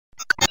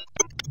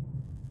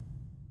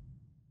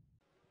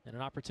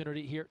An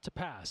opportunity here to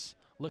pass.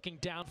 Looking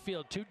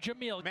downfield to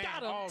Jamil. Man,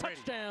 got him. already.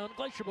 Touchdown,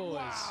 Glacier Boyz.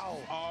 Wow.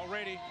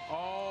 Already.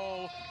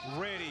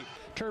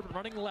 Turbin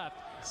running left.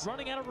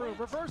 Running out of room.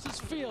 Reverses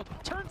field.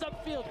 Turns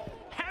upfield.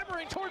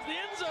 Hammering towards the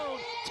end zone.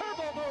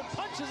 Turbo mode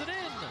punches it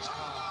in.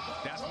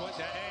 That's what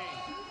that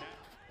A.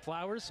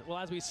 Flowers, well,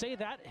 as we say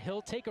that,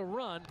 he'll take a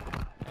run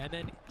and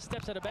then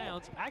steps out of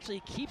bounds.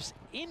 Actually keeps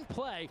in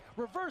play.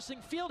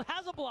 Reversing field,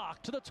 has a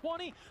block to the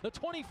 20. The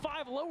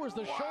 25 lowers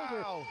the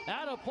shoulder.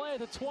 Out of play at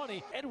the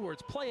 20.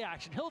 Edwards, play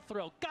action. He'll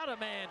throw. Got a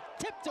man.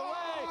 Tipped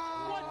away.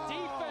 What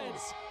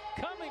defense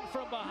coming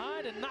from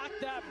behind and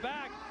knocked that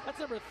back. That's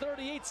number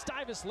 38,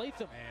 Stuyvesant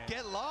Latham.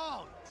 Get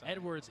long.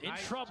 Edwards in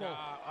trouble.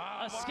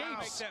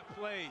 Escapes. That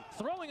play.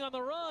 Throwing on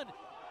the run.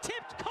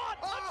 Tipped, caught,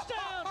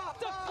 touchdown!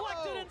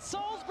 Deflected, and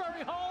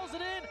Salisbury hauls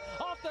it in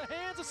off the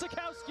hands of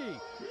Sikowski.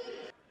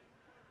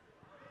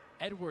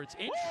 Edwards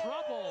in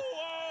trouble.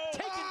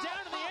 Taken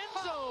down to the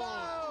end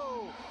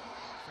zone.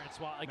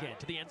 Francois again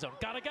to the end zone.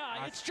 Got a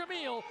guy. It's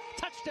Jamil.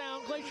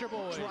 Touchdown, Glacier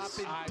Boyz.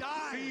 Dropping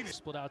dimes.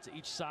 Split out to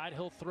each side.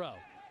 He'll throw.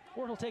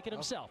 Or he'll take it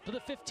himself. To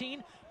the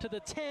 15, to the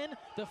 10,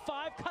 the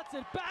 5, cuts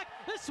it back.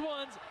 This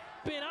one's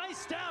been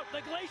iced out.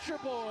 The Glacier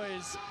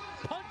Boyz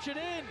punch it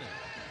in.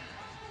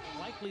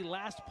 Likely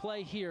last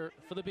play here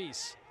for the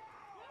Beasts.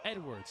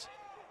 Edwards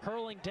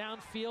hurling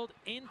downfield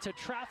into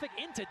traffic,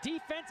 into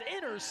defense,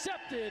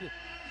 intercepted.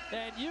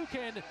 And you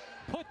can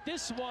put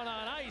this one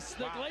on ice.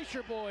 The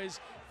Glacier Boyz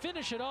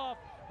finish it off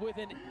with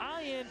an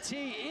INT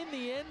in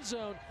the end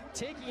zone.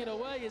 Taking it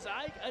away is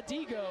Ike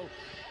Adigo,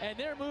 and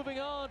they're moving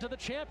on to the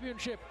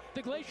championship.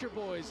 The Glacier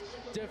Boyz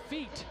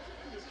defeat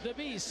the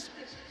Beasts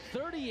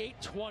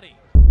 38-20.